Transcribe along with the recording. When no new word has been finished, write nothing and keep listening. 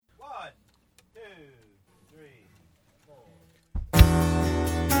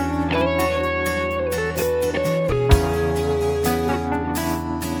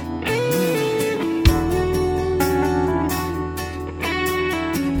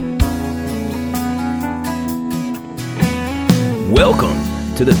Welcome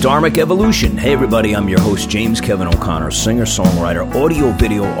to the Dharmic Evolution. Hey everybody, I'm your host James Kevin O'Connor, singer-songwriter,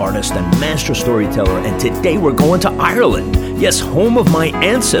 audio-video artist, and master storyteller, and today we're going to Ireland. Yes, home of my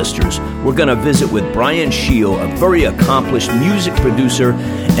ancestors. We're going to visit with Brian Sheil, a very accomplished music producer,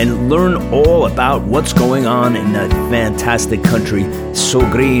 and learn all about what's going on in that fantastic country, so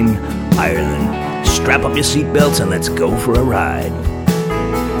green, Ireland. Strap up your seatbelts and let's go for a ride.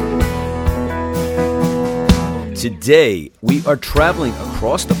 Today, we are traveling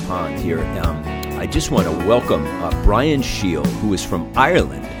across the pond here. I just want to welcome Brian Sheil, who is from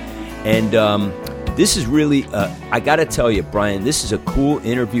Ireland. And this is really, I got to tell you, Brian, this is a cool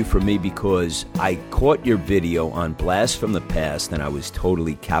interview for me because I caught your video on Blast from the Past, and I was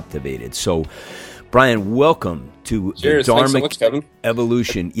totally captivated. So, Brian, welcome to Cheers. the Thanks so Dharmic much, Kevin.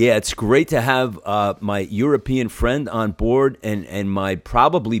 Evolution. Yeah, it's great to have my European friend on board and my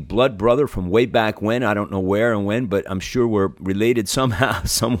probably blood brother from way back when. I don't know where and when, but I'm sure we're related somehow,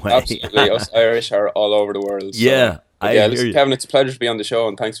 some way. Absolutely. Us Irish are all over the world. So. Yeah. Listen, Kevin, it's a pleasure to be on the show,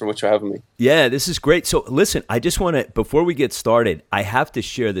 and thanks so much for having me. Yeah, this is great. So listen, I just want to, before we get started, I have to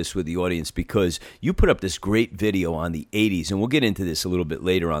share this with the audience because you put up this great video on the 80s, and we'll get into this a little bit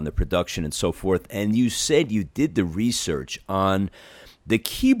later on the production and so forth, and you said you did the research on the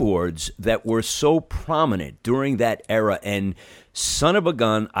keyboards that were so prominent during that era, and son of a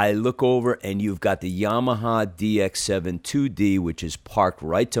gun, I look over and you've got the Yamaha DX7 2D, which is parked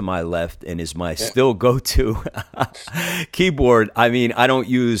right to my left and is my still go-to keyboard. I mean, I don't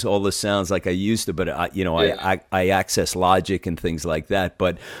use all the sounds like I used to, but I access Logic and things like that.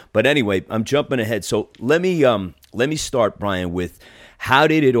 But anyway, I'm jumping ahead. So let me start, Brian, with how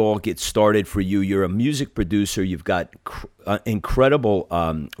did it all get started for you? You're a music producer. You've got incredible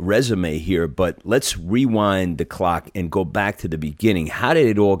resume here, but let's rewind the clock and go back to the beginning. How did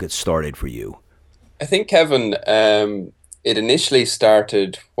it all get started for you? I think, Kevin, it initially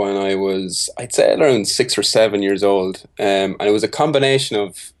started when I was, I'd say, around 6 or 7 years old. And it was a combination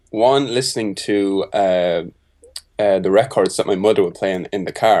of, one, listening to the records that my mother would play in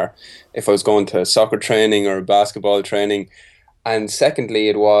the car if I was going to soccer training or basketball training. And secondly,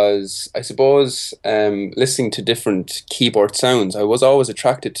 it was, I suppose, listening to different keyboard sounds. I was always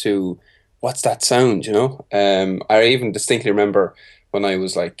attracted to, what's that sound, you know? I even distinctly remember when I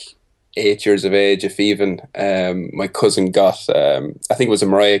was like 8 years of age, if even, my cousin got, I think it was a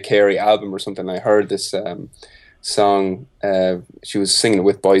Mariah Carey album or something. I heard this song, she was singing it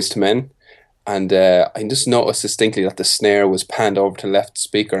with Boys to Men. And I just noticed distinctly that the snare was panned over to the left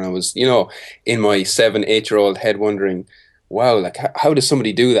speaker. And I was, in my 7, 8-year-old head wondering, wow, like how does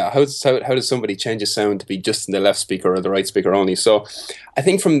somebody do that? How does somebody change a sound to be just in the left speaker or the right speaker only? So I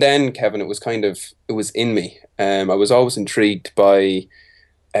think from then, Kevin, it was in me. I was always intrigued by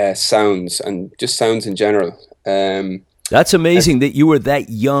sounds and just sounds in general. That's amazing that you were that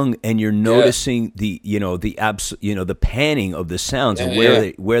young and you're noticing the panning of the sounds and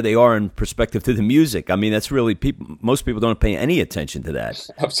where they are in perspective to the music. I mean, that's really most people don't pay any attention to that.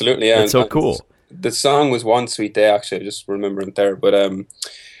 Absolutely, yeah. That's so cool. The song was One Sweet Day, actually. I just remember it there. But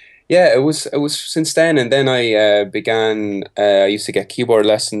it was since then. And then I began, I used to get keyboard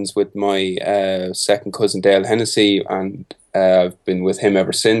lessons with my second cousin, Dale Hennessy, and I've been with him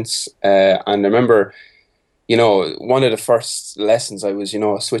ever since. And I remember, one of the first lessons I was,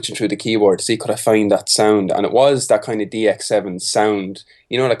 switching through the keyboard to see could I find that sound. And it was that kind of DX7 sound,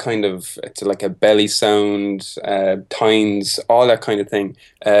 that kind of, it's like a belly sound, tines, all that kind of thing,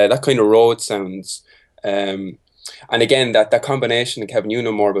 that kind of road sounds. And again, that combination, Kevin, you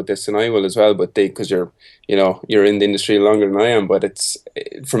know more about this than I will as well, but because you're in the industry longer than I am, but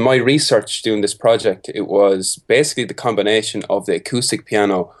from my research doing this project, it was basically the combination of the acoustic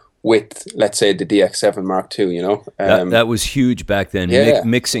piano with, let's say, the DX7 Mark II, that was huge back then.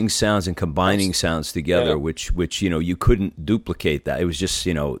 Mixing sounds and combining sounds together, which you couldn't duplicate that. It was just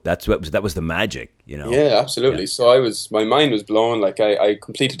that was the magic, Yeah, absolutely. Yeah. So my mind was blown. Like I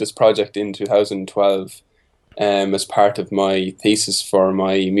completed this project in 2012, as part of my thesis for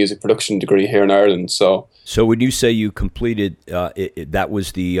my music production degree here in Ireland. So when you say you completed, that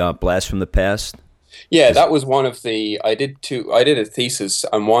was the Blast from the Past. Yeah, that was one of the. I did a thesis,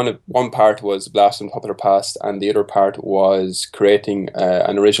 and one part was Blast from the Popular Past, and the other part was creating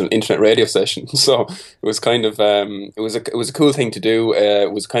an original internet radio station. So it was kind of it was a cool thing to do.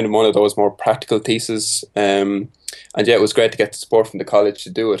 It was kind of one of those more practical theses, and it was great to get the support from the college to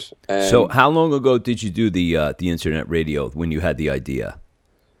do it. So how long ago did you do the internet radio when you had the idea?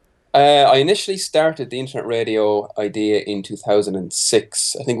 I initially started the internet radio idea in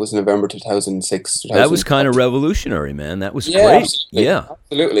 2006. I think it was November 2006, That was kind 2005. of revolutionary, man. That was Yeah, great. absolutely. Yeah.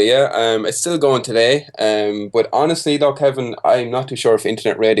 Absolutely, yeah. It's still going today. But honestly, though, Kevin, I'm not too sure if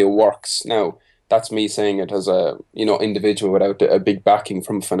internet radio works. Now, that's me saying it as a, individual without a big backing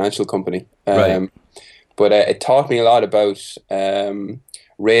from a financial company. Right. But it taught me a lot about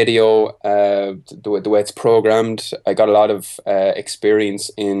radio, the way it's programmed. I got a lot of experience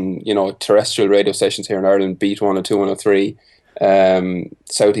in, terrestrial radio stations here in Ireland, Beat 102, 103,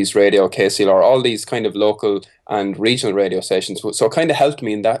 Southeast Radio, KCLR, all these kind of local and regional radio stations. So it kind of helped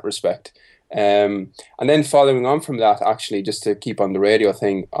me in that respect. And then following on from that, actually, just to keep on the radio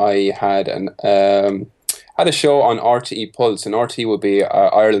thing, I had a show on RTE Pulse, and RTE would be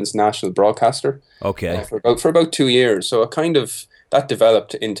Ireland's national broadcaster Okay. for about 2 years. So it kind of that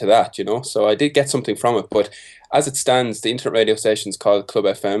developed into that. So I did get something from it. But as it stands, the internet radio station is called Club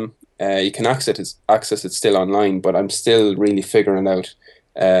FM. You can access it still online, but I'm still really figuring out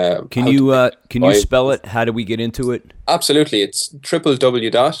Can how to you uh, can you buy it. spell it? How do we get into it? Absolutely, it's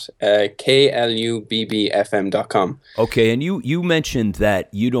www.klubbfm.com. Okay, and you mentioned that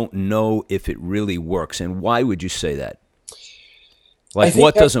you don't know if it really works, and why would you say that? I Like, think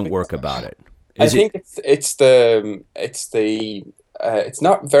what doesn't work about it? I Is it think it's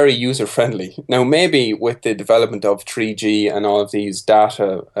not very user friendly. Now, maybe with the development of 3G and all of these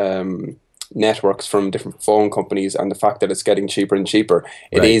data networks from different phone companies, and the fact that it's getting cheaper and cheaper,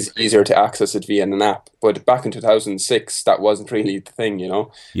 it right? is easier to access it via an app. But back in 2006, that wasn't really the thing.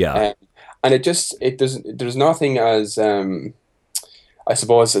 Yeah, Um, and there's nothing as I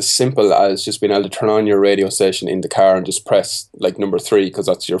suppose as simple as just being able to turn on your radio station in the car and just press like number three because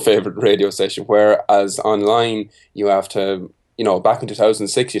that's your favorite radio station. Whereas online, you have to, back in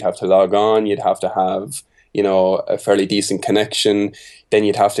 2006, you'd have to log on, you'd have to have, a fairly decent connection. Then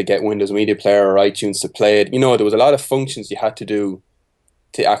you'd have to get Windows Media Player or iTunes to play it. There was a lot of functions you had to do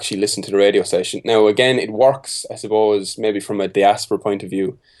to actually listen to the radio station. Now, again, it works, I suppose, maybe from a diaspora point of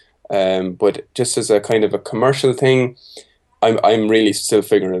view. But just as a kind of a commercial thing, I'm really still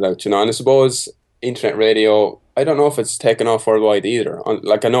figuring it out, and I suppose internet radio, I don't know if it's taken off worldwide either.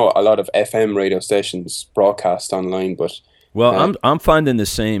 Like I know a lot of FM radio stations broadcast online, but well, uh, I'm finding the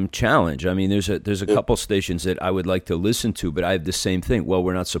same challenge. I mean, there's a couple stations that I would like to listen to, but I have the same thing. Well,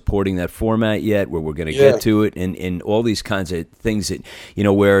 we're not supporting that format yet, where we're going to yeah, get to it, and all these kinds of things that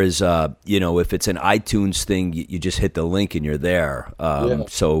Whereas if it's an iTunes thing, you just hit the link and you're there. yeah,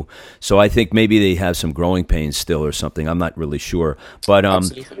 So I think maybe they have some growing pains still or something. I'm not really sure,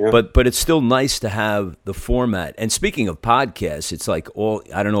 absolutely, yeah, but it's still nice to have the format. And speaking of podcasts, it's like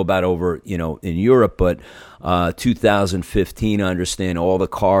I don't know about over in Europe, but 2015, I understand all the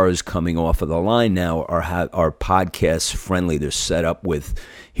cars coming off of the line now are podcast friendly. They're set up with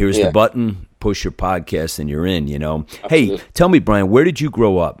here's the yeah, button, push your podcast, and you're in. Hey, absolutely. tell me, Brian, where did you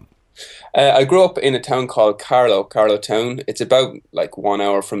grow up? I grew up in a town called Carlow Town. It's about like 1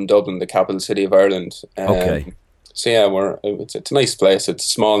 hour from Dublin, the capital city of Ireland. Okay, So yeah, it's a nice place. It's a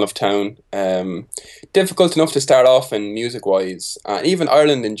small enough town. Difficult enough to start off in music wise, and even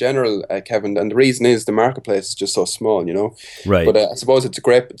Ireland in general, Kevin. And the reason is the marketplace is just so small. right. But I suppose it's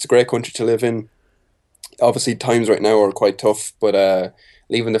a great country to live in. Obviously, times right now are quite tough, but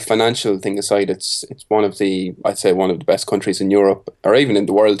leaving the financial thing aside, it's I'd say one of the best countries in Europe or even in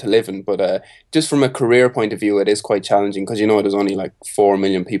the world to live in. But just from a career point of view, it is quite challenging because there's only like 4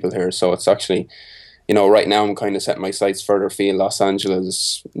 million people here, so it's actually right now I'm kind of setting my sights further afield, Los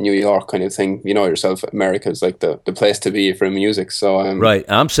Angeles, New York kind of thing. You know yourself, America is like the place to be for music. So Right.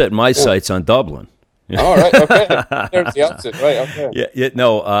 I'm setting my yeah. sights on Dublin. All right, okay. There's the opposite, right? Okay. Yeah,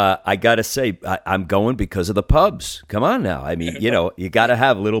 no, I got to say, I'm going because of the pubs. Come on now. I mean, you got to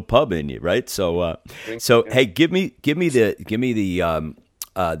have a little pub in you, right? So Yeah. hey, give me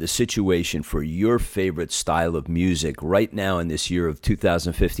the situation for your favorite style of music right now in this year of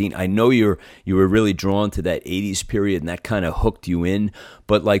 2015. I know you were really drawn to that 80s period and that kind of hooked you in,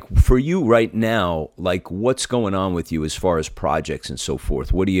 but like for you right now, like what's going on with you as far as projects and so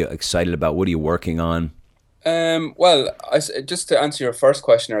forth? What are you excited about? What are you working on? Well, just to answer your first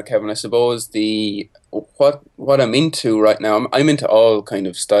question, there, Kevin, I suppose what I'm into right now, I'm into all kind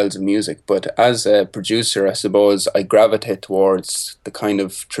of styles of music, but as a producer, I suppose I gravitate towards the kind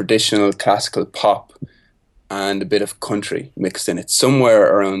of traditional classical pop and a bit of country mixed in it,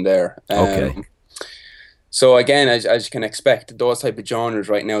 somewhere around there. Okay. So again, as you can expect, those type of genres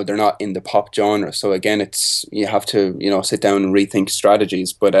right now, they're not in the pop genre. So again, you have to sit down and rethink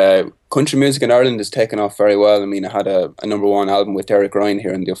strategies. But country music in Ireland has taken off very well. I mean, I had a number one album with Derek Ryan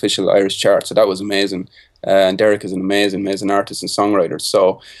here in the official Irish chart, so that was amazing. And Derek is an amazing artist and songwriter.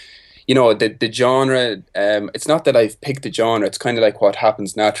 So the genre. It's not that I've picked the genre. It's kind of like what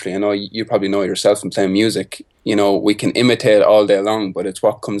happens naturally. I know you probably know yourself from playing music. We can imitate all day long, but it's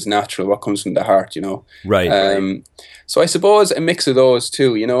what comes natural, what comes from the heart. Right. So I suppose a mix of those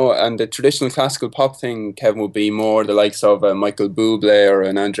two. And the traditional classical pop thing, Kevin, would be more the likes of Michael Bublé or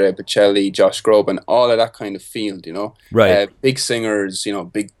an Andrea Bocelli, Josh Groban, all of that kind of field. Right. Big singers,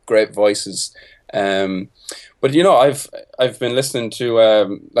 big great voices. But I've been listening to I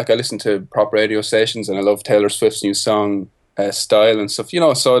listen to pop radio stations, and I love Taylor Swift's new song Style and stuff.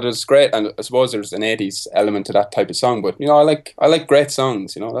 So there's great, and I suppose there's an '80s element to that type of song. But I like great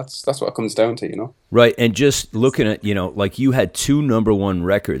songs. That's what it comes down to. Right. And just looking at, like you had two #1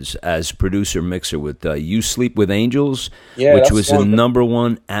 records as producer mixer with You Sleep with Angels, Yeah, which that's was a one.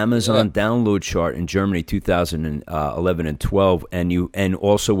 #1 Amazon download chart in Germany 2011 and 12, and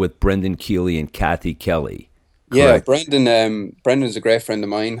also with Brendan Keeley and Kathy Kelly. Yeah, Correct. Brendan's a great friend of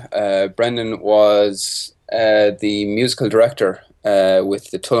mine. Brendan was the musical director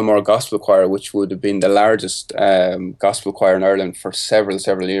with the Tullamore Gospel Choir, which would have been the largest gospel choir in Ireland for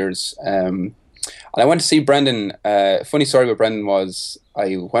several years. And I went to see Brendan. Funny story about Brendan was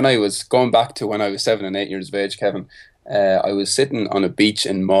when I was going back to when I was 7 and 8 years of age, Kevin. I was sitting on a beach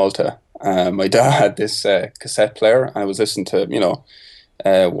in Malta. My dad had this cassette player, and I was listening to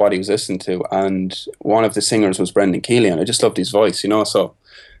what he was listening to, and one of the singers was Brendan Keeley, and I just loved his voice. So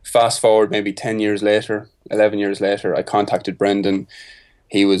fast forward maybe 10 years later, 11 years later, I contacted Brendan.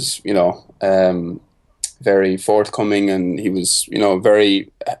 He was very forthcoming, and he was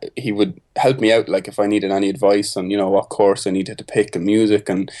he would help me out, like if I needed any advice on what course I needed to pick in music,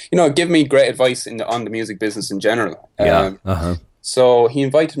 and give me great advice on the music business in general. Yeah. Uh-huh. So he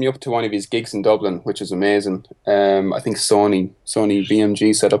invited me up to one of his gigs in Dublin, which was amazing. I think Sony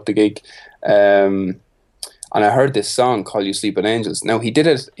BMG set up the gig. And I heard this song called You Sleep with Angels. Now, he did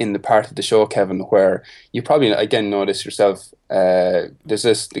it in the part of the show, Kevin, where you probably, again, know this yourself. There's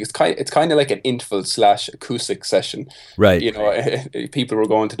this, it's kind of like an interval / acoustic session. Right. People were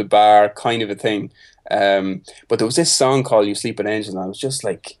going to the bar, kind of a thing. But there was this song called You Sleep with Angels, and I was just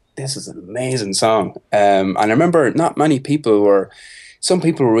like, this is an amazing song. And I remember some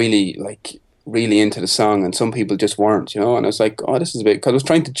people were really into the song, and some people just weren't, and I was like, oh, this is a bit, because I was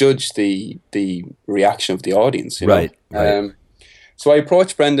trying to judge the reaction of the audience, Right. Right. So I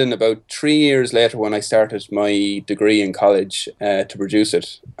approached Brendan about 3 years later when I started my degree in college to produce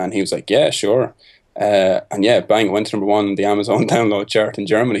it, and he was like, yeah, sure. And yeah, bang, it went to #1 on the Amazon download chart in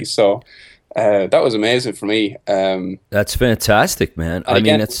Germany. So that was amazing for me. That's fantastic, man. And I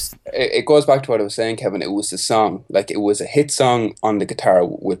mean, again, it goes back to what I was saying, Kevin. It was the song, like it was a hit song on the guitar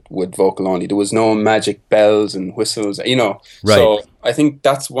with vocal only. There was no magic bells and whistles, right. So I think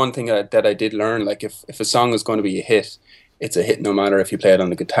that's one thing that I did learn. Like if a song is going to be a hit, it's a hit no matter if you play it on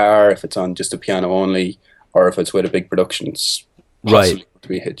the guitar, if it's on just a piano only, or if it's with a big production. It's possibly to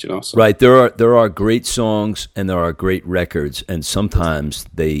be a hit, So. Right. There are great songs and there are great records, and sometimes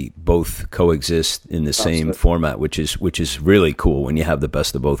they both coexist in the same format, which is really cool when you have the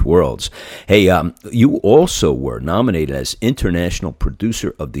best of both worlds. Hey, you also were nominated as International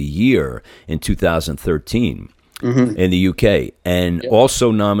Producer of the Year in 2013. Mm-hmm. In the UK, and also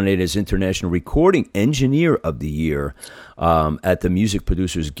nominated as International Recording Engineer of the Year at the Music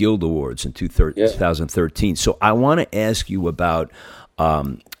Producers Guild Awards in 2013. So I want to ask you about,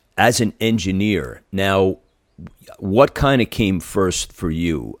 as an engineer, now, what kind of came first for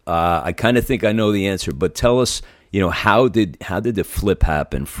you? I kind of think I know the answer, but tell us, how did the flip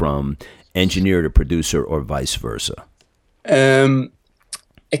happen from engineer to producer, or vice versa?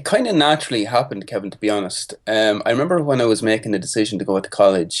 It kind of naturally happened, Kevin, to be honest. I remember when I was making the decision to go to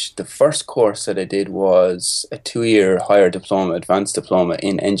college, the first course that I did was a 2-year higher diploma, advanced diploma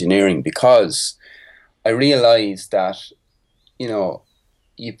in engineering, because I realized that,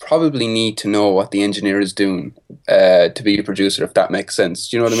 you probably need to know what the engineer is doing to be a producer, if that makes sense.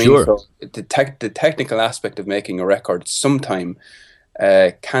 Do you know what I mean? Sure. So the technical aspect of making a record sometime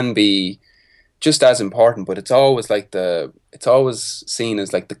can be just as important, but it's always seen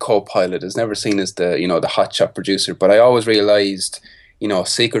as like the co-pilot. It's never seen as the the hotshot producer. But I always realized,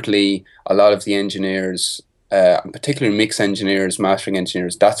 secretly, a lot of the engineers, and particularly mix engineers, mastering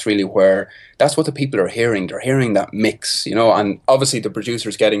engineers, that's what the people are hearing. They're hearing that mix, and obviously the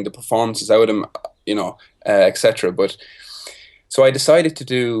producer's getting the performances out of them, etc. But so I decided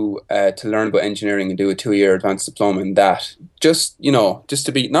to learn about engineering and do a 2-year advanced diploma in that. Just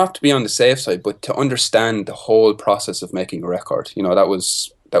to be, not to be on the safe side, but to understand the whole process of making a record.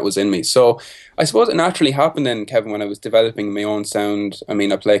 That was in me. So I suppose it naturally happened then, Kevin, when I was developing my own sound. I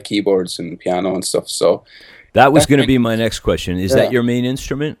mean, I play keyboards and piano and stuff. So that was going to be my next question. Is that your main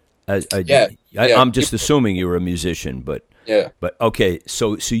instrument? Yeah, yeah, I'm just assuming you were a musician, but yeah. okay.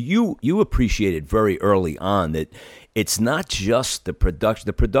 So you appreciated very early on that it's not just the production.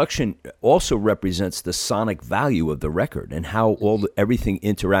 The production also represents the sonic value of the record and how everything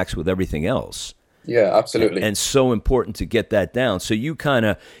interacts with everything else. Yeah, absolutely. And so important to get that down. So you kind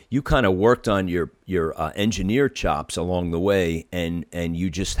of worked on your engineer chops along the way, and you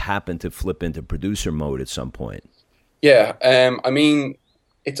just happened to flip into producer mode at some point. Yeah, I mean,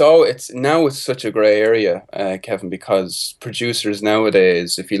 it's such a gray area, Kevin, because producers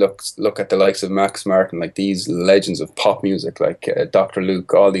nowadays, if you look at the likes of Max Martin, like these legends of pop music, like Dr.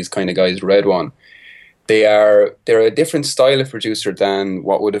 Luke, all these kind of guys, Red One, they're a different style of producer than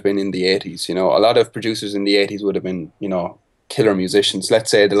what would have been in the 80s. You know, a lot of producers in the 80s would have been, killer musicians. Let's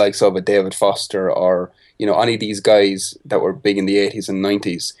say the likes of a David Foster or, any of these guys that were big in the 80s and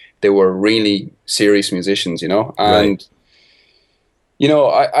 90s. They were really serious musicians, Right. and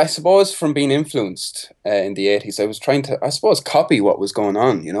I suppose from being influenced in the 80s, I was trying to, I suppose, copy what was going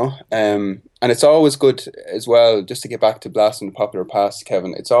on, and it's always good as well, just to get back to blasting the popular past,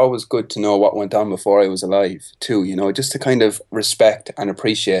 Kevin, it's always good to know what went on before I was alive, too, just to kind of respect and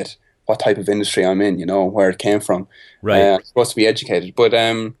appreciate what type of industry I'm in, where it came from. Right. I'm supposed to be educated, but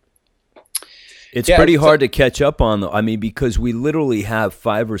It's yeah, pretty hard to catch up on, though. I mean, because we literally have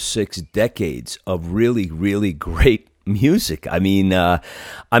 5 or 6 decades of really, really great music. I'm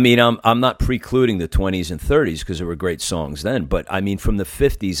not precluding the 20s and 30s because there were great songs then, but I mean, from the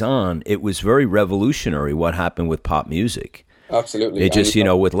 50s on, it was very revolutionary what happened with pop music. absolutely. It just,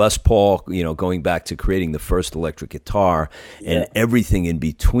 with Les Paul, going back to creating the first electric guitar and Yeah, everything in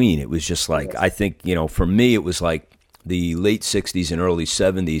between. It was just like, yes, I think, for me, it was like the late 60s and early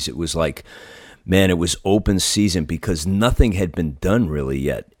 70s. It was like, man, it was open season because nothing had been done really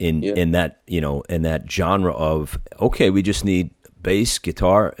yet in yeah, in that in that genre of, okay, we just need bass,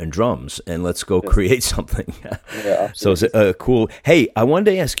 guitar, and drums, and let's go yes, create something. yeah, So it's absolutely. cool. Hey, I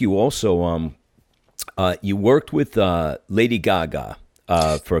wanted to ask you also. You worked with Lady Gaga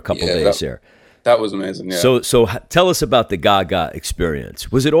for a couple Yeah, days there. that was amazing. Yeah. So tell us about the Gaga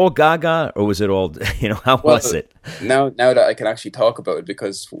experience. Was it all Gaga, or was it all how was Well, it? now that I can actually talk about it,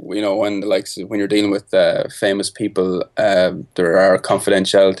 because when you're dealing with famous people, there are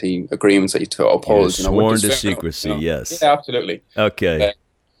confidentiality agreements that you have to You're uphold. Which sworn is to fair enough. secrecy. Yes. Yeah, absolutely. Okay. Uh,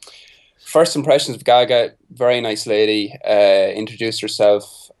 First impressions of Gaga, very nice lady. Introduced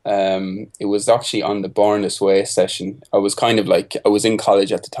herself. It was actually on the Born This Way session. I was kind of like, I was in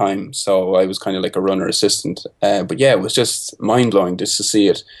college at the time, so I was kind of like a runner assistant. But yeah, it was just mind blowing just to see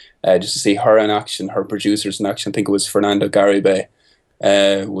it, just to see her in action, her producers in action. I think it was Fernando Garibay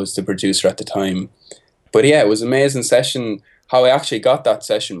was the producer at the time. But yeah, it was an amazing session. How I actually got that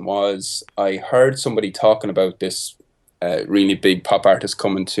session was I heard somebody talking about this really big pop artist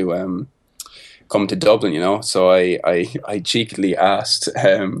coming to Dublin, So I cheekily asked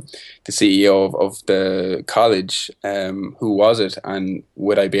the CEO of the college, who was it, and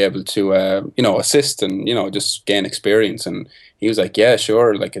would I be able to, assist and, just gain experience. And he was like, yeah,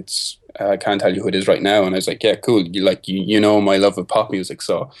 sure. Like I can't tell you who it is right now. And I was like, yeah, cool. You know my love of pop music.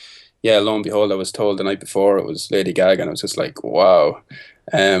 So yeah, lo and behold, I was told the night before it was Lady Gaga, and I was just like, wow.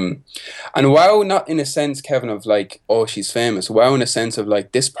 Um, and wow, not in a sense, Kevin, of like, oh, she's famous. Wow, in a sense of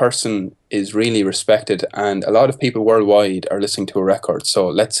like, this person is really respected, and a lot of people worldwide are listening to a record. So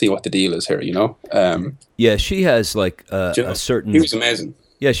let's see what the deal is here. Yeah, she has like Do you a know, he certain. was amazing.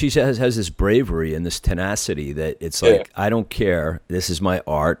 Yeah, she has this bravery and this tenacity that it's Yeah, like, I don't care. This is my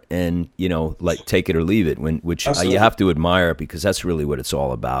art, and like, take it or leave it. Which you absolutely. have to admire, because that's really what it's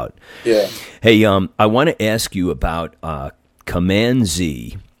all about. Yeah, Hey, I want to ask you about Command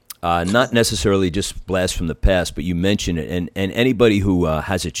Z. Not necessarily just blast from the past, but you mentioned it, and anybody who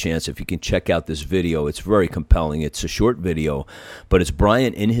has a chance, if you can check out this video, it's very compelling. It's a short video, but it's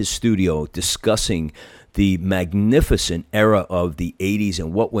Brian in his studio discussing the magnificent era of the 80s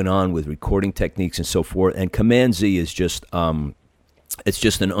and what went on with recording techniques and so forth. And Command Z is just it's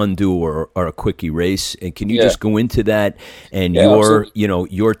just an undo or a quick erase. And can you yeah, just go into that and yeah,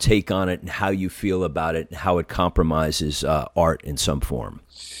 absolutely. your take on it and how you feel about it and how it compromises art in some form?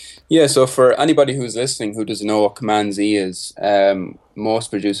 Yeah, so for anybody who's listening who doesn't know what Command Z is, most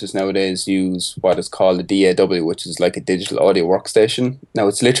producers nowadays use what is called a DAW, which is like a digital audio workstation. Now,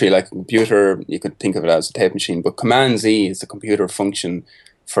 it's literally like a computer. You could think of it as a tape machine, but Command Z is the computer function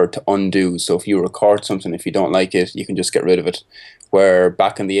for to undo. So if you record something, if you don't like it, you can just get rid of it. Where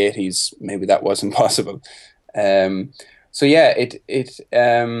back in the 80s, maybe that wasn't possible. So yeah, it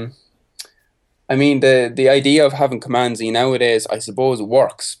I mean, the idea of having Command Z nowadays, I suppose,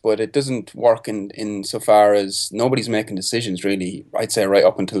 works, but it doesn't work in so far as nobody's making decisions really. I'd say right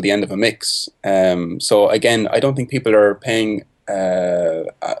up until the end of a mix. So again, I don't think people are paying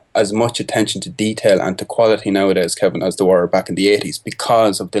as much attention to detail and to quality nowadays, Kevin, as they were back in the 80s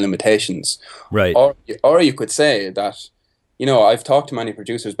because of the limitations. Right. Or you could say that, I've talked to many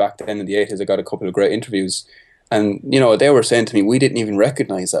producers back then in the 80s. I got a couple of great interviews. And, they were saying to me, we didn't even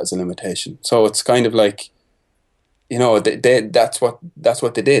recognize that as a limitation. So it's kind of like, that's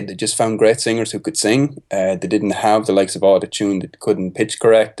what they did. They just found great singers who could sing. They didn't have the likes of autotune. They couldn't pitch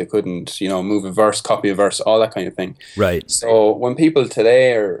correct. They couldn't, move a verse, copy a verse, all that kind of thing. Right. So when people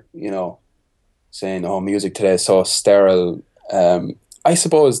today are, saying, oh, music today is so sterile, I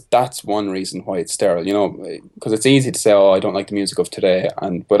suppose that's one reason why it's sterile, because it's easy to say, oh, I don't like the music of today,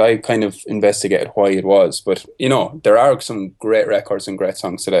 but I kind of investigated why it was. But, there are some great records and great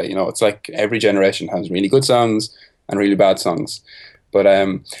songs today. It's like every generation has really good songs and really bad songs. But I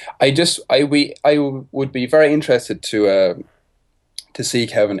would be very interested to see,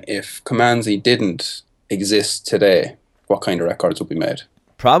 Kevin, if Command Z didn't exist today, what kind of records would be made?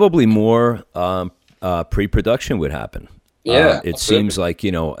 Probably more pre-production would happen. Yeah, it seems like,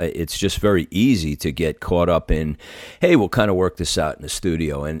 it's just very easy to get caught up in, hey, we'll kind of work this out in the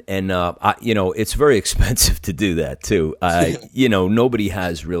studio. And it's very expensive to do that too. Nobody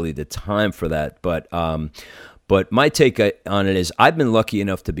has really the time for that. But my take on it is I've been lucky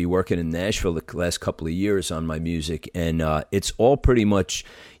enough to be working in Nashville the last couple of years on my music. And it's all pretty much,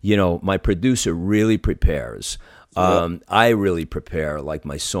 my producer really prepares. I really prepare like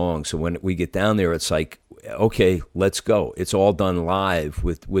my songs. So when we get down there, it's like, okay, let's go. It's all done live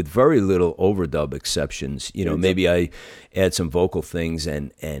with very little overdub exceptions. Maybe I add some vocal things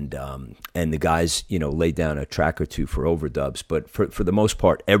and the guys, lay down a track or two for overdubs. But for the most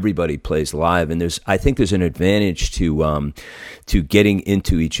part, everybody plays live, and I think there's an advantage to getting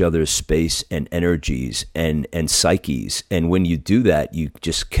into each other's space and energies and psyches. And when you do that, you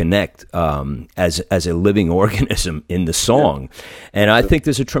just connect as a living organism in the song. And I think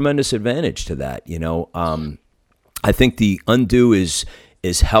there's a tremendous advantage to that. I think the undo is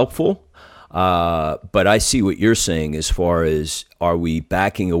helpful, but I see what you're saying as far as, are we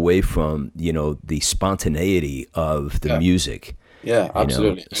backing away from the spontaneity of the music? Yeah,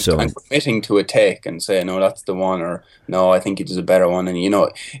 absolutely. And committing to a take and say, no, that's the one, or no, I think it is a better one. And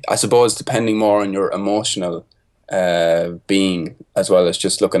I suppose depending more on your emotional being, as well as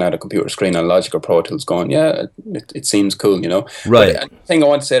just looking at a computer screen on Logic or Pro Tools going, yeah, it seems cool, Right. But the thing I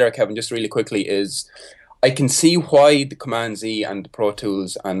want to say there, Kevin, just really quickly, is I can see why the Command Z and the Pro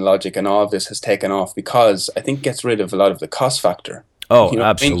Tools and Logic and all of this has taken off, because I think it gets rid of a lot of the cost factor. Oh, absolutely.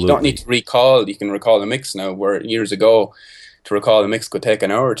 I mean, you don't need to recall. You can recall a mix now, where years ago, to recall a mix could take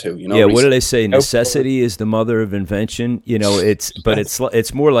an hour or two. Yeah, what do they say? Necessity is the mother of invention.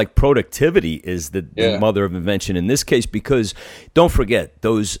 It's more like productivity is the mother of invention in this case, because don't forget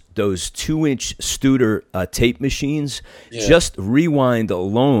those 2-inch Studer tape machines. Just rewind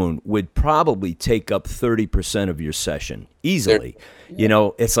alone would probably take up 30% of your session easily.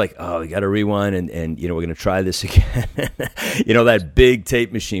 It's like, oh, we got to rewind and we're going to try this again. That big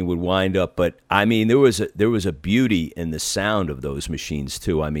tape machine would wind up. But I mean, there was a beauty in the sound of those machines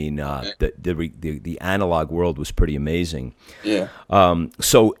too. I mean, the analog world was pretty amazing. Yeah.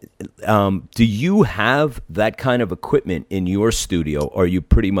 So, do you have that kind of equipment in your studio? Or are you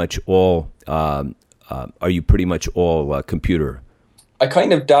pretty much all computer? I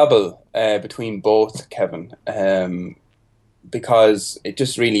kind of dabble between both, Kevin. Because it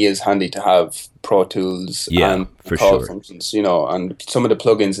just really is handy to have Pro Tools and call functions, and some of the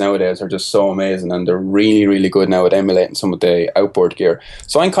plugins nowadays are just so amazing, and they're really, really good now at emulating some of the outboard gear.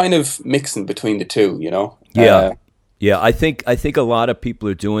 So I'm kind of mixing between the two, Yeah, I think a lot of people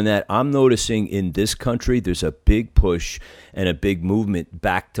are doing that. I'm noticing in this country there's a big push and a big movement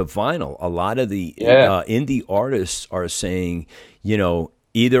back to vinyl. A lot of the indie artists are saying,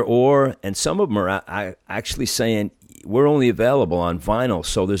 either or, and some of them are actually saying, we're only available on vinyl.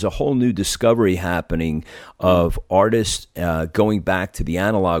 So there's a whole new discovery happening of artists going back to the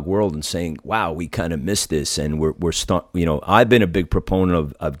analog world and saying, wow, we kind of missed this. And I've been a big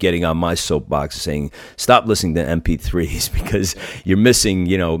proponent of getting on my soapbox saying, stop listening to MP3s because you're missing,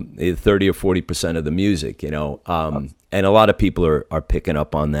 30 or 40% of the music, and a lot of people are picking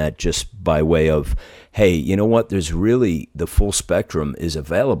up on that just by way of, hey, you know what? There's really, the full spectrum is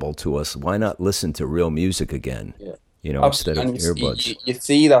available to us. Why not listen to real music again? Yeah. Instead of earbuds. You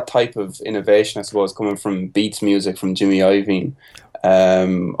see that type of innovation, I suppose, coming from Beats music, from Jimmy Iovine,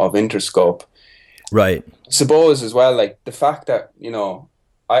 of Interscope. Right. I suppose as well, like the fact that,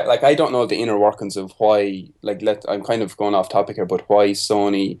 I don't know the inner workings of why, I'm kind of going off topic here, but why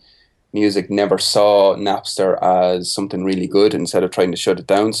Sony Music never saw Napster as something really good instead of trying to shut it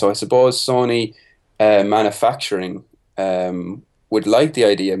down. So I suppose Sony manufacturing would like the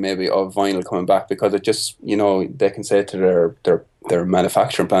idea maybe of vinyl coming back, because it just, they can say to their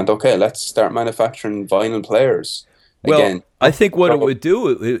manufacturing plant, okay, let's start manufacturing vinyl players Well, again. I think what it would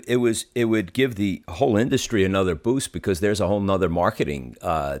do, it would give the whole industry another boost, because there's a whole nother marketing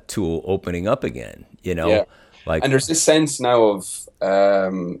tool opening up again, Yeah. like, And there's this sense now of,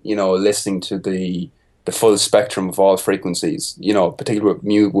 listening to the full spectrum of all frequencies,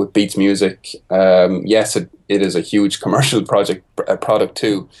 particularly with Beats music. Yes, it is a huge commercial product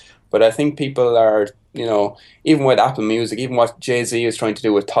too. But I think people are, even with Apple Music, even what Jay-Z is trying to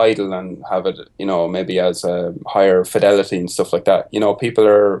do with Tidal and have it, maybe as a higher fidelity and stuff like that. People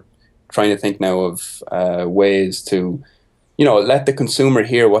are trying to think now of ways to, let the consumer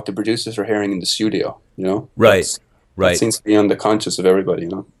hear what the producers are hearing in the studio. right, That right. seems to be on the conscious of everybody.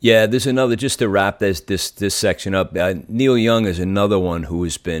 Yeah, there's another, just to wrap this section up. Neil Young is another one who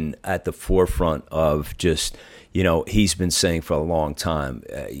has been at the forefront of just, he's been saying for a long time,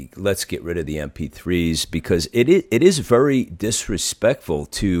 let's get rid of the MP3s, because it is very disrespectful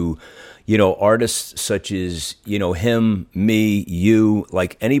to, artists such as, him, me, you,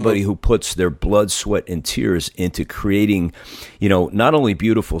 like anybody who puts their blood, sweat, and tears into creating, not only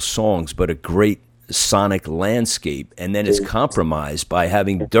beautiful songs, but a great sonic landscape, and then it's compromised by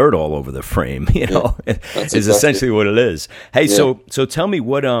having dirt all over the frame. That's Is exactly. essentially what it is. Hey, Yeah. so tell me,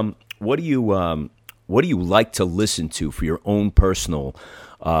 what do you like to listen to for your own personal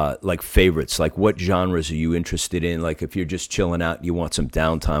like favorites? Like, what genres are you interested in? Like, if you're just chilling out and you want some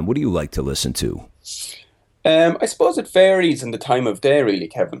downtime, what do you like to listen to? I suppose it varies in the time of day, really,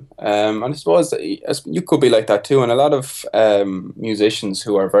 Kevin. And I suppose that you could be like that too. And a lot of musicians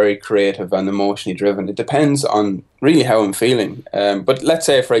who are very creative and emotionally driven, it depends on really how I'm feeling. But let's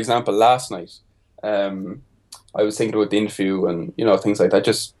say, for example, last night, um, I was thinking about the interview and things like that,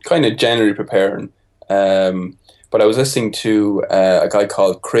 just kind of generally preparing. But I was listening to a guy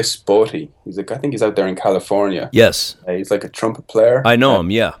called Chris Botti. I think he's out there in California. Yes, He's like a trumpet player. I know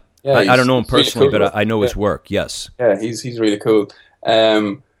him. Yeah, Yeah, I don't know him he's really personally, but cool. I know Yeah. his work. Yes. Yeah, he's really cool.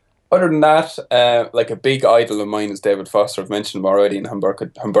 Um, Other than that, like a big idol of mine is David Foster. I've mentioned him already, and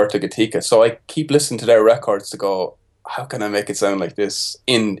Humberto Gatica. So I keep listening to their records to go, how can I make it sound like this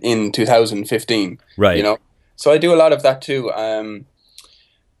in 2015? You Right. know. So I do a lot of that too.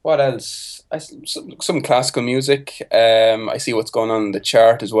 What else? Some classical music. I see what's going on in the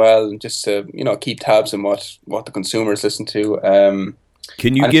chart as well, just to keep tabs on what the consumers listen to.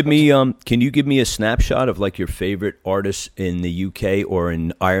 Can you And give me a snapshot of like your favorite artists in the UK or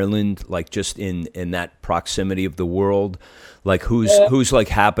in Ireland, like just in that proximity of the world? Like who's like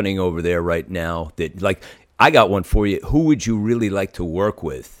happening over there right now, that like, I got one for you. Who would you really like to work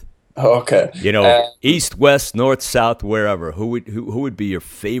with? okay. East, west, north, south, wherever. Who would be your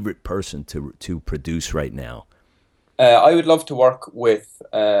favorite person to produce right now? I would love to work with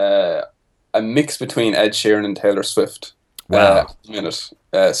a mix between Ed Sheeran and Taylor Swift. Wow. A minute.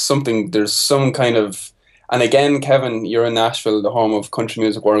 There's some kind of, and again, Kevin, you're in Nashville, the home of country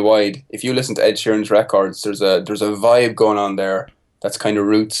music worldwide. If you listen to Ed Sheeran's records, there's a vibe going on there that's kind of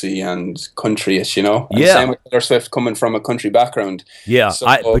rootsy and countryish, And Yeah. same with Taylor Swift, coming from a country background. Yeah, So,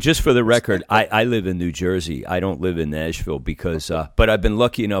 but just for the record, I live in New Jersey. I don't live in Nashville because, but I've been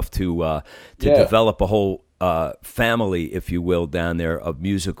lucky enough to yeah. develop a whole family, if you will, down there of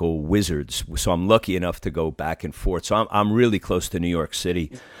musical wizards. So I'm lucky enough to go back and forth. So I'm really close to New York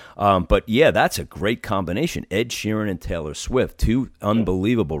City. But yeah, that's a great combination. Ed Sheeran and Taylor Swift, two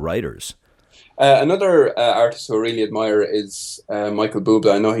unbelievable writers. Another artist who I really admire is Michael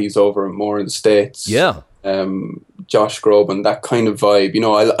Bublé. I know he's over more in the States. Yeah. Josh Groban, that kind of vibe.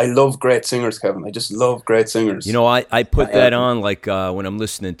 I love great singers, Kevin. I just love great singers. I put that on like when I'm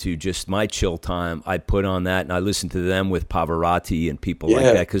listening to just my chill time. I put on that and I listen to them with Pavarotti and people like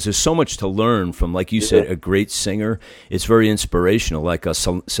Yeah. that, because there's so much to learn from, like you said, a great singer. It's very inspirational. Like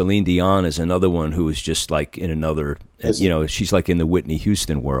Celine Dion is another one who is just like in another, she's like in the Whitney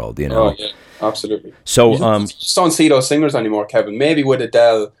Houston world. Oh yeah, absolutely. So You just don't see those singers anymore, Kevin. Maybe with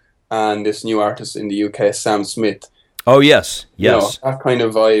Adele and this new artist in the UK, Sam Smith. oh yes, yes. That kind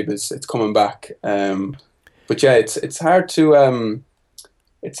of vibe it's coming back. But yeah, it's hard to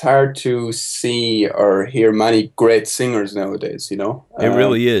see or hear many great singers nowadays. It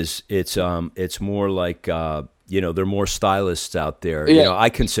really is. It's more like there are more stylists out there. Yeah. I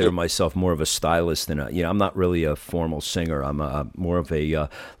consider myself more of a stylist than I'm not really a formal singer. I'm more of a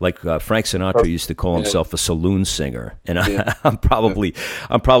like Frank Sinatra used to call himself a saloon singer, and Yeah. I'm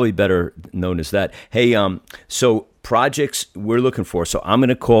probably better known as that. Hey, so projects we're looking for. So I'm going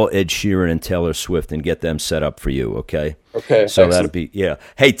to call Ed Sheeran and Taylor Swift and get them set up for you. Okay. Okay. So Excellent. that'll be, yeah.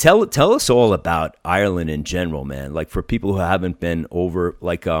 Hey, tell us all about Ireland in general, man. Like for people who haven't been over,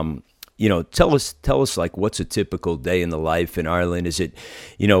 like tell us like what's a typical day in the life in Ireland? Is it,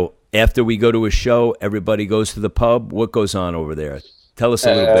 after we go to a show, everybody goes to the pub? What goes on over there? Tell us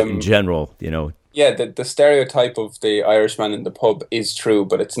a little bit in Um, general. yeah, the stereotype of the Irishman in the pub is true,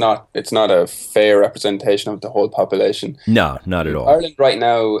 but it's not a fair representation of the whole population. No, not at all. Ireland right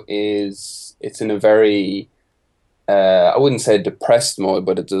now it's in a very I wouldn't say depressed mode,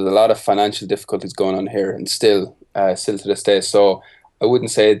 but there's a lot of financial difficulties going on here, and still to this day. So I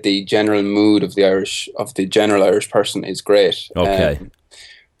wouldn't say the general mood of the general Irish person is great. Okay.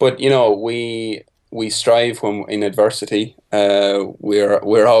 But we strive when in adversity.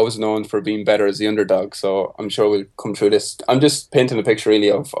 We're always known for being better as the underdog. So I'm sure we'll come through this. I'm just painting a picture really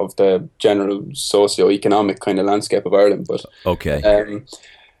of the general socio-economic kind of landscape of Ireland. But Okay.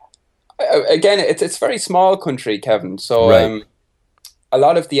 again, it's a very small country, Kevin. So Right. a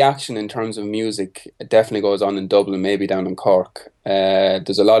lot of the action in terms of music definitely goes on in Dublin, maybe down in Cork.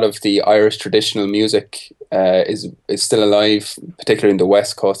 There's a lot of the Irish traditional music is still alive, particularly in the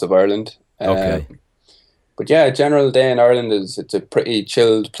west coast of Ireland. Okay. But yeah, a general day in Ireland it's a pretty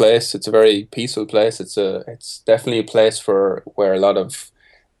chilled place. It's a very peaceful place. It's definitely a place for where a lot of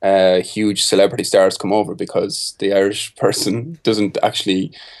huge celebrity stars come over, because the Irish person doesn't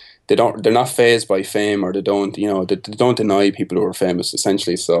actually they're not fazed by fame, or they don't deny people who are famous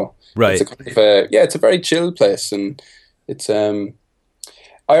essentially. So it's Right. a kind of it's a very chill place, and it's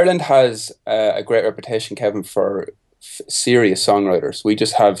Ireland has a great reputation, Kevin, for serious songwriters. We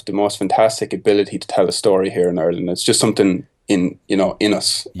just have the most fantastic ability to tell a story here in Ireland. It's just something in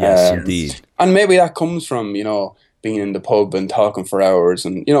us. Yes, indeed. And maybe that comes from being in the pub and talking for hours,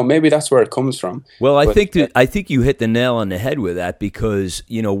 and maybe that's where it comes from. Well, But I think you hit the nail on the head with that, because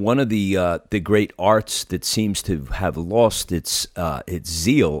one of the great arts that seems to have lost its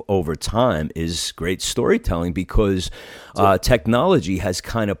zeal over time is great storytelling, because technology has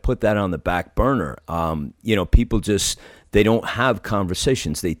kind of put that on the back burner. People just they don't have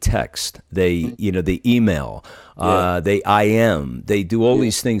conversations. They text. They email. They IM. They do all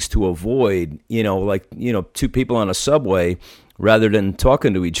these things to avoid, two people on a subway, rather than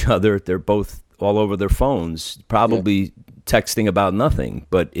talking to each other, they're both all over their phones, probably texting about nothing.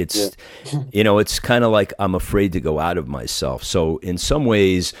 But it's, it's kind of like I'm afraid to go out of myself. So in some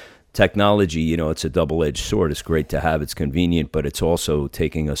ways, technology, it's a double-edged sword. It's great to have. It's convenient, but it's also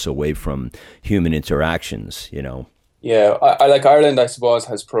taking us away from human interactions. Yeah, I like Ireland, I suppose,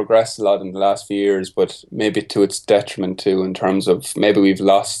 has progressed a lot in the last few years, but maybe to its detriment too, in terms of maybe we've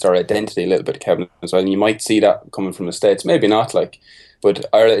lost our identity a little bit, Kevin, as well. And you might see that coming from the States, maybe not, but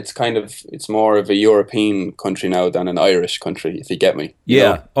Ireland, it's more of a European country now than an Irish country, if you get me.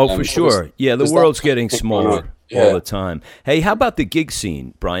 Yeah. Oh, for sure. Yeah, the there's world's that getting thing going smaller on. all Yeah. the time. Hey, how about the gig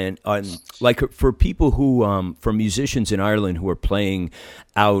scene, Brian? Like for people for musicians in Ireland who are playing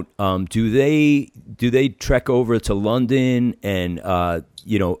out, do they trek over to London, and are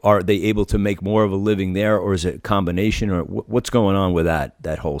they able to make more of a living there, or is it a combination, or what's going on with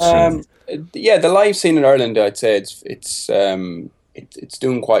that whole scene? Yeah, the live scene in Ireland, I'd say it's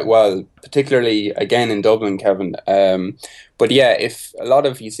doing quite well, particularly again in Dublin, Kevin. But yeah, if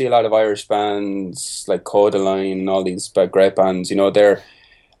you see a lot of Irish bands like Codaline and all these great bands,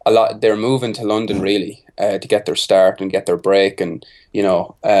 they're moving to London really to get their start and get their break. And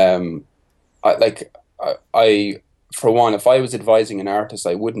I for one, if I was advising an artist,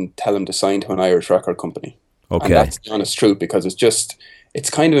 I wouldn't tell him to sign to an Irish record company. Okay. And that's the honest truth, because it's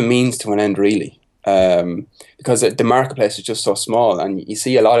kind of a means to an end really. Because the marketplace is just so small, and you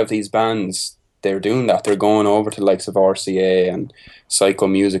see a lot of these bands, they're doing that. They're going over to the likes of RCA and Psycho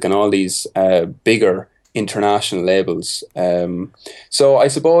Music and all these bigger international labels. So I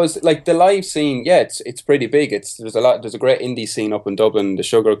suppose like the live scene, yeah, it's pretty big. There's a great indie scene up in Dublin, the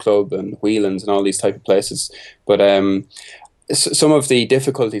Sugar Club and Whelan's and all these type of places. But some of the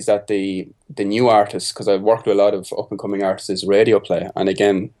difficulties that the new artists, because I've worked with a lot of up and coming artists, is radio play. And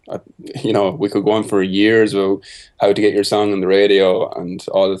again, we could go on for years about how to get your song on the radio and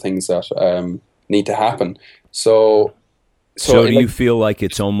all the things that need to happen. So do you feel like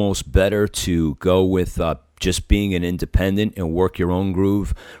it's almost better to go with just being an independent and work your own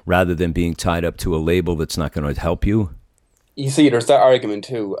groove, rather than being tied up to a label that's not going to help you? You see, there's that argument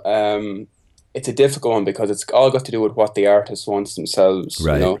too. it's a difficult one because it's all got to do with what the artist wants themselves, you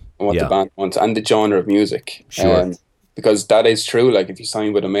Right. know, and what the Yeah. band wants and the genre of music. Sure. Because that is true. Like if you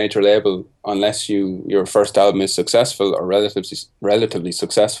sign with a major label, unless your first album is successful or relatively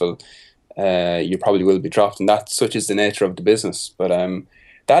successful, you probably will be dropped, and that's such is the nature of the business. But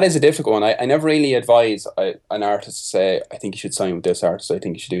that is a difficult one. I never really advise an artist to say, I think you should sign with this artist, I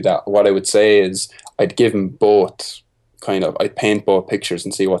think you should do that. What I would say is I'd give them both I'd paint both pictures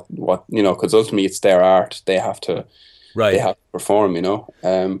and see what because ultimately it's their art. They Right. have to perform,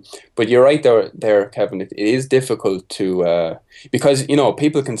 but you're right there, Kevin. It is difficult to because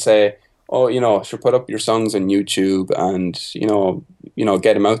people can say, oh, should put up your songs on YouTube and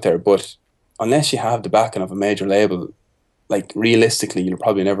get them out there. But unless you have the backing of a major label, like realistically, you'll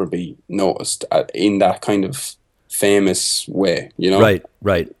probably never be noticed in that kind of famous way, Right.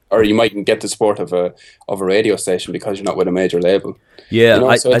 Right. or you mightn't get the support of a radio station because you're not with a major label.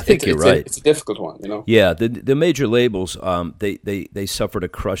 Yeah, So I think you're right. it's a difficult one. Yeah, the major labels, they suffered a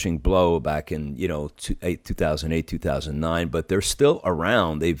crushing blow back in 2008 2009, but they're still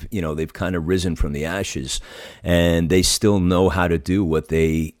around. They've kind of risen from the ashes, and they still know how to do what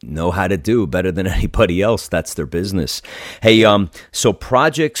they know how to do better than anybody else. That's their business. Hey, so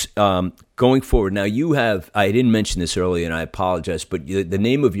projects. Going forward, now I didn't mention this earlier and I apologize, but the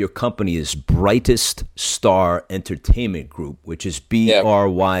name of your company is Brightest Star Entertainment Group, which is Yeah.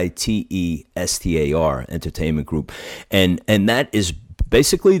 BRYTESTAR Entertainment Group. And that is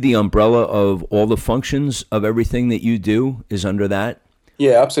basically the umbrella of all the functions of everything that you do is under that?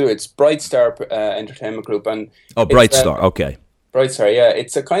 Yeah, absolutely. It's Bright Star Entertainment Group, and Oh, Bright it's Star. Okay. Bright Star. Yeah,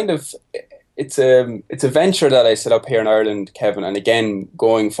 it's a kind of it's a venture that I set up here in Ireland, Kevin. And again,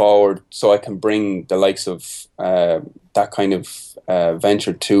 going forward, so I can bring the likes of that kind of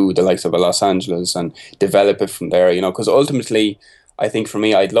venture to the likes of Los Angeles and develop it from there. Because ultimately, I think for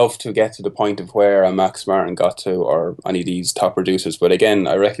me, I'd love to get to the point of where a Max Martin got to, or any of these top producers. But again,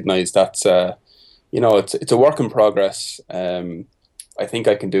 I recognize that's it's a work in progress. I think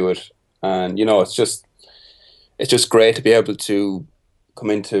I can do it, and it's just great to be able to come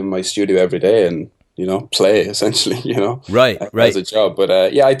into my studio every day and play essentially, Right, as a right. job.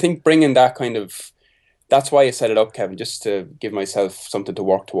 But yeah, I think bringing that that's why I set it up, Kevin, just to give myself something to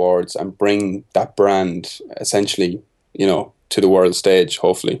work towards and bring that brand essentially, to the world stage,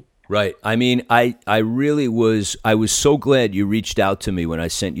 hopefully. Right. I mean, I really I was so glad you reached out to me when I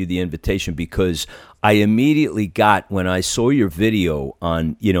sent you the invitation, because I immediately got, when I saw your video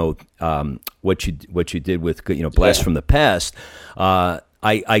on, what you did with, Blast Yeah, from the Past, I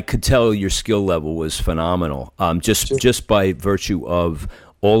could tell your skill level was phenomenal. sure. Just by virtue of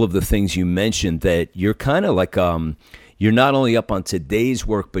all of the things you mentioned, that you're kind of like, you're not only up on today's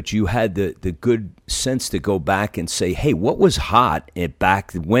work, but you had the good sense to go back and say, hey, what was hot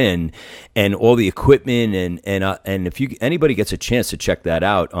back when, and all the equipment, and if anybody gets a chance to check that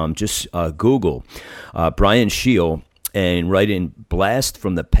out, just Google Brian Sheil and write in Blast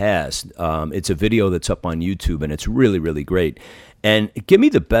from the Past. It's a video that's up on YouTube, and it's really, really great. And give me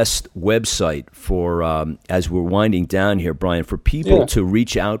the best website for, as we're winding down here, Brian, for people Yeah. to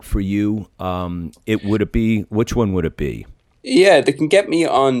reach out for you. Which one would it be? Yeah, they can get me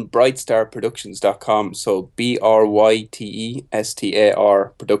on brightstarproductions.com. So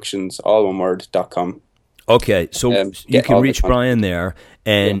BRYTESTAR productions, all one word.com. Okay, so you Get can all the reach content. Brian there,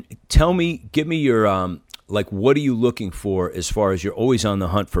 Yeah. and give me your like, what are you looking for, as far as, you're always on the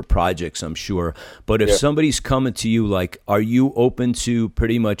hunt for projects, I'm sure. But if Yeah. somebody's coming to you, like, are you open to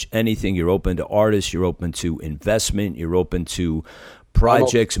pretty much anything? You're open to artists, you're open to investment, you're open to I'm open.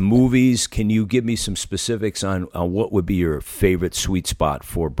 projects, movies. Can you give me some specifics on what would be your favorite sweet spot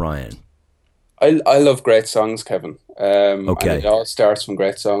for Brian? I love great songs, Kevin. And it Okay. all starts from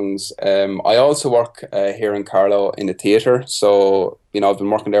great songs. I also work here in Carlow in the theatre. So, I've been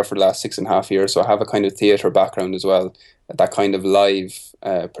working there for the last 6.5 years. So I have a kind of theatre background as well, that kind of live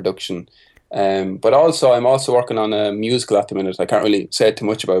production. But also, I'm also working on a musical at the minute. I can't really say too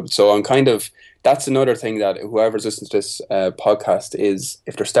much about it. So that's another thing that whoever's listening to this podcast is,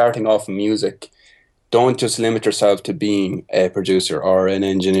 if they're starting off in music, don't just limit yourself to being a producer or an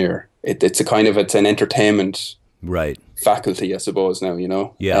engineer. It's an entertainment Right. faculty, I suppose, now,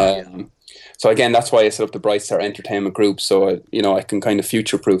 Yeah. So again, that's why I set up the Bright Star Entertainment Group, so I can kind of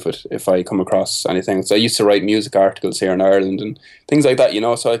future proof it if I come across anything. So I used to write music articles here in Ireland and things like that,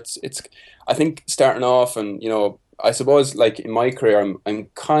 so it's I think starting off, and I suppose, like, in my career, I'm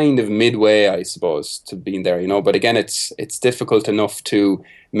kind of midway, I suppose, to being there, but again, it's difficult enough to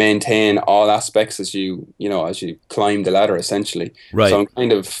maintain all aspects as you climb the ladder, essentially. So Right. I'm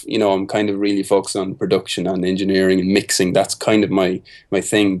kind of really focused on production and engineering and mixing. That's kind of my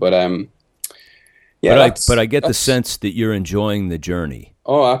thing. But Yeah, but I get the sense that you're enjoying the journey.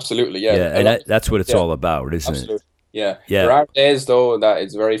 Oh, absolutely, yeah. Yeah, and that's what it's all about, isn't Absolutely. it? Yeah. Yeah. There are days though that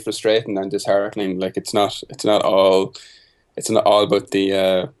it's very frustrating and disheartening. Like it's not all about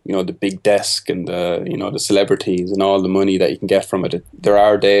the the big desk and the celebrities and all the money that you can get from it. There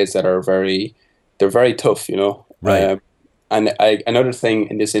are days that are they're very tough, Right. And another thing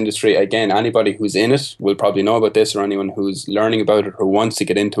in this industry, again, anybody who's in it will probably know about this, or anyone who's learning about it or wants to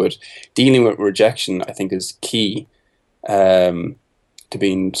get into it. Dealing with rejection, I think, is key to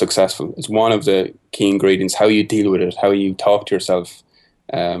being successful. It's one of the key ingredients. How you deal with it, how you talk to yourself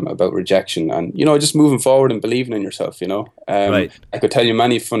about rejection, and just moving forward and believing in yourself. Right. I could tell you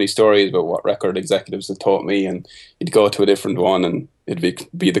many funny stories about what record executives have taught me, and you'd go to a different one, and it'd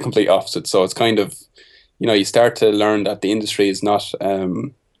be the complete opposite. So it's kind of you start to learn that the industry is not.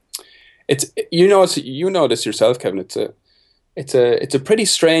 It's you know this yourself, Kevin. It's a pretty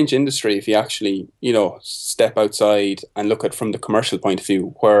strange industry if you actually step outside and look at from the commercial point of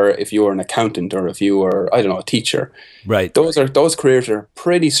view. Where if you were an accountant or if you were a teacher, right? Those careers are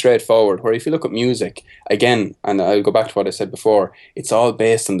pretty straightforward. Where if you look at music again, and I'll go back to what I said before, it's all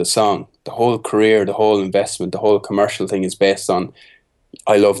based on the song. The whole career, the whole investment, the whole commercial thing is based on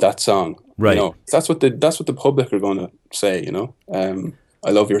I love that song. Right. That's what the public are going to say. I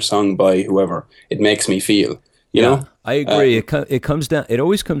love your song by whoever. It makes me feel. You know? I agree. It comes down. It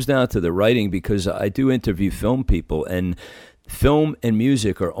always comes down to the writing, because I do interview film people, and film and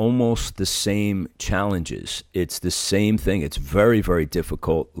music are almost the same challenges. It's the same thing. It's very, very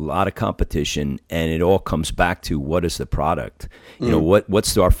difficult. A lot of competition, and it all comes back to what is the product.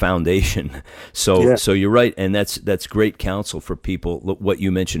 What's our foundation. So you're right, and that's great counsel for people. What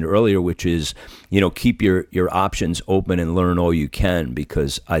you mentioned earlier, which is keep your options open and learn all you can,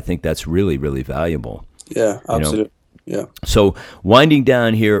 because I think that's really, really valuable. Yeah, absolutely. Yeah. So winding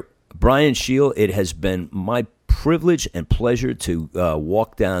down here, Brian Sheil, it has been my privilege and pleasure to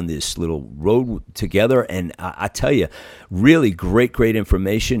walk down this little road together. And I tell you, really great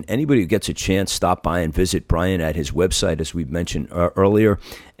information. Anybody who gets a chance, stop by and visit Brian at his website, as we mentioned earlier.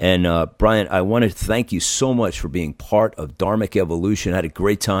 And Brian, I want to thank you so much for being part of Dharmic Evolution. I had a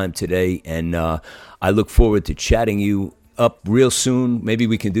great time today, and I look forward to chatting you up real soon. Maybe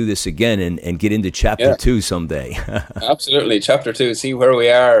we can do this again and get into chapter 2 someday. Absolutely. Chapter 2, see where we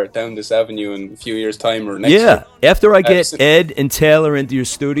are down this avenue in a few years' time or next year. After I get Ed and Taylor into your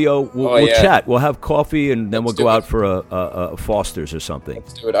studio, we'll chat. We'll have coffee, and then we'll go out for a Foster's or something.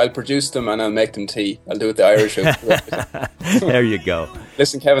 Let's do it. I'll produce them and I'll make them tea. I'll do it the Irish way. There you go.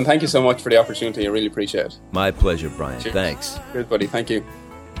 Listen, Kevin, thank you so much for the opportunity. I really appreciate it. My pleasure, Brian. Cheers. Thanks. Good, buddy. Thank you.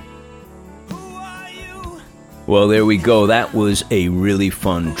 Well, there we go. That was a really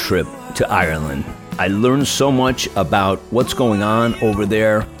fun trip to Ireland. I learned so much about what's going on over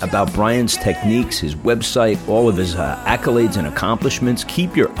there, about Brian's techniques, his website, all of his accolades and accomplishments.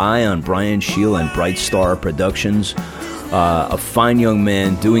 Keep your eye on Brian Sheil and Bright Star Productions. A fine young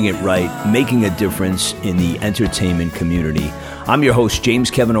man doing it right, making a difference in the entertainment community. I'm your host,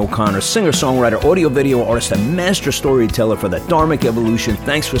 James Kevin O'Connor, singer-songwriter, audio-video artist, and master storyteller for the Dharmic Evolution.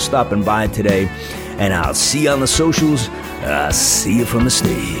 Thanks for stopping by today, and I'll see you on the socials. See you from the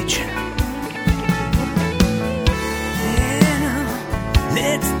stage.